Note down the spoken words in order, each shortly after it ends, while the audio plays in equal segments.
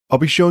I'll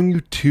be showing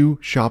you 2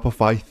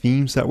 Shopify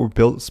themes that were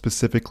built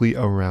specifically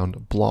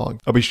around blog.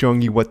 I'll be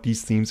showing you what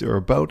these themes are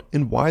about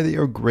and why they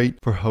are great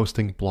for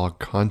hosting blog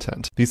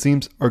content. These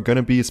themes are going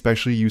to be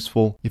especially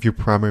useful if your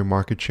primary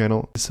market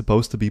channel is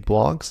supposed to be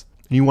blogs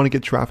and you want to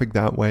get traffic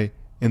that way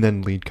and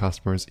then lead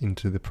customers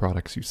into the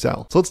products you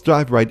sell. So let's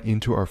dive right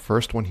into our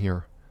first one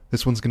here.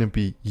 This one's going to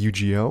be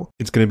UGO.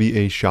 It's going to be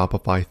a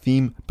Shopify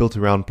theme built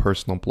around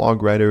personal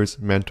blog writers,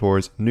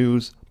 mentors,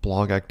 news,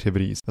 blog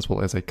activities, as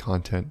well as a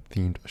content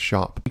themed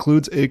shop. It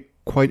includes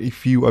quite a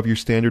few of your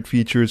standard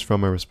features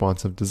from a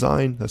responsive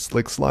design, a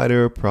slick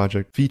slider,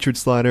 project featured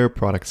slider,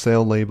 product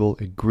sale label,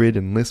 a grid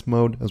and list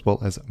mode, as well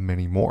as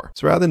many more.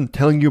 So rather than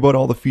telling you about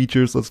all the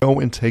features, let's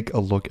go and take a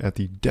look at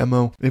the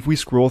demo. If we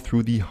scroll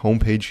through the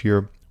homepage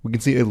here, we can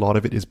see a lot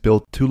of it is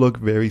built to look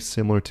very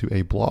similar to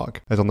a blog.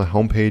 As on the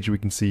homepage, we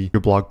can see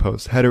your blog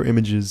post header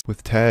images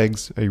with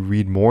tags, a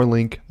read more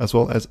link, as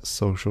well as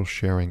social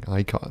sharing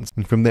icons.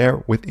 And from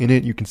there, within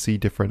it, you can see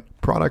different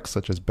products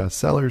such as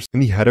bestsellers.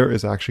 And the header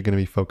is actually going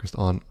to be focused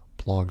on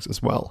blogs as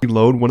well. We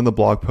load one of the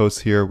blog posts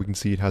here. We can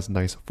see it has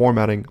nice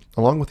formatting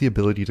along with the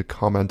ability to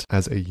comment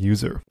as a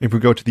user. If we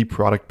go to the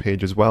product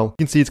page as well,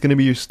 you can see it's going to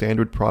be your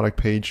standard product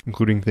page,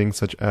 including things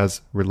such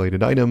as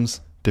related items,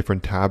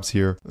 different tabs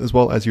here, as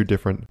well as your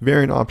different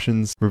variant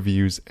options,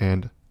 reviews,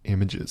 and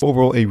images.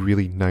 Overall, a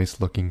really nice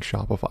looking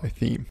Shopify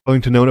theme.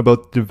 Something to note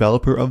about the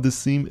developer of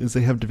this theme is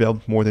they have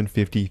developed more than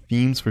 50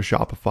 themes for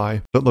Shopify,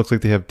 so it looks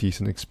like they have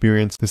decent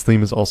experience. This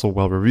theme is also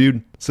well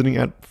reviewed, sitting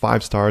at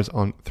 5 stars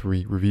on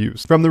 3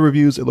 reviews. From the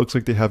reviews, it looks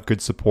like they have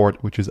good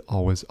support, which is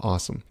always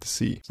awesome to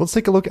see. So let's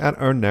take a look at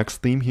our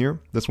next theme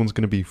here. This one's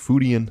going to be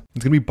Foodian.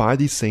 It's going to be by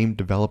the same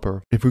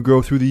developer. If we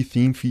go through the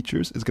theme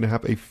features, it's going to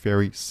have a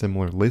very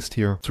similar list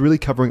here. It's really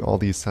covering all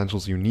the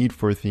essentials you need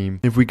for a theme.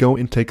 If we go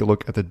and take a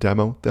look at the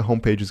demo, the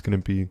homepage is going to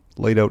be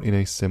laid out in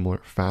a similar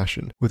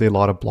fashion with a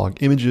lot of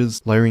blog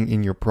images, layering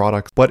in your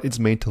products, but it's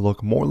made to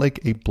look more like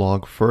a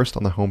blog first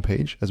on the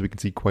homepage, as we can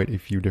see quite a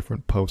few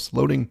different posts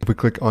loading. If we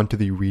click onto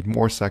the read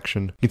more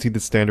section, you can see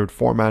the standard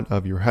format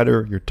of your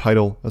header, your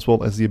title, as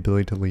well as the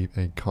ability to leave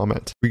a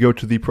comment. We go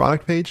to the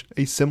product page,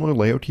 a similar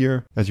layout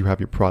here, as you have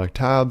your product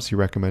tabs,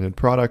 your recommended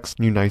products,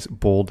 and your nice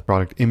bold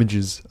product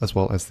images, as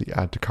well as the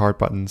add to cart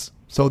buttons,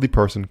 so the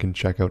person can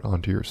check out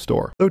onto your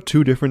store. So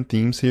 2 different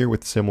themes here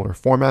with similar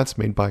formats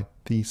made by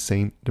the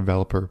same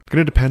developer. It's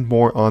going to depend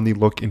more on the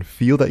look and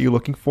feel that you're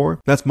looking for.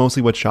 That's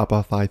mostly what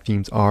Shopify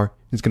themes are.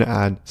 It's going to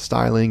add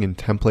styling and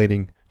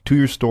templating to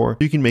your store.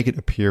 You can make it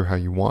appear how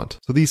you want.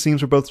 So these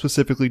themes are both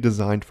specifically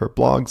designed for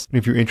blogs. And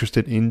if you're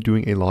interested in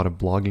doing a lot of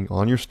blogging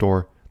on your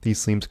store,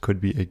 these themes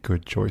could be a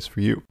good choice for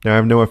you. Now, I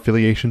have no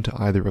affiliation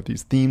to either of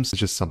these themes. It's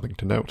just something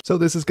to note. So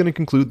this is going to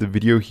conclude the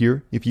video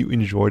here. If you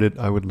enjoyed it,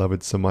 I would love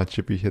it so much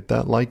if you hit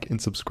that like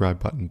and subscribe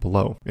button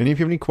below. And if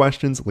you have any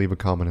questions, leave a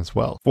comment as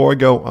well. Before I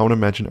go, I want to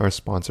mention our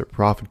sponsor,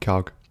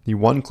 ProfitCalc. The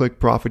one-click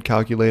profit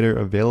calculator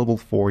available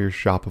for your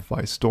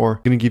Shopify store.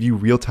 It's going to give you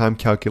real-time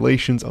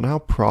calculations on how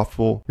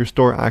profitable your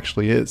store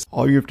actually is.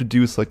 All you have to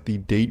do is select the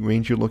date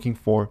range you're looking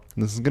for,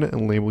 and this is going to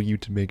enable you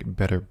to make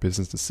better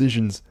business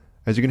decisions,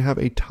 as you're going to have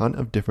a ton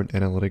of different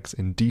analytics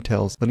and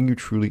details letting you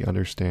truly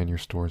understand your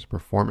store's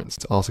performance.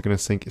 It's also going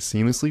to sync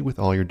seamlessly with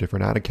all your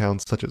different ad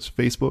accounts such as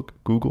Facebook,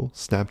 Google,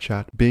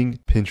 Snapchat, Bing,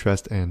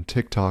 Pinterest, and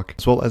TikTok,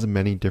 as well as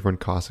many different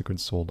cost of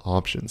goods sold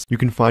options. You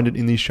can find it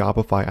in the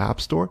Shopify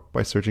App Store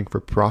by searching for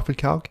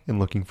ProfitCalc and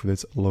looking for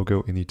this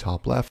logo in the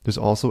top left. There's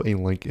also a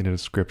link in the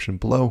description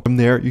below. From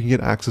there, you can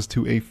get access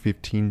to a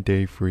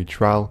 15-day free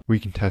trial where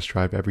you can test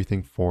drive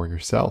everything for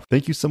yourself.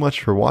 Thank you so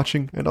much for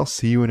watching, and I'll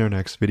see you in our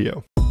next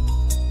video.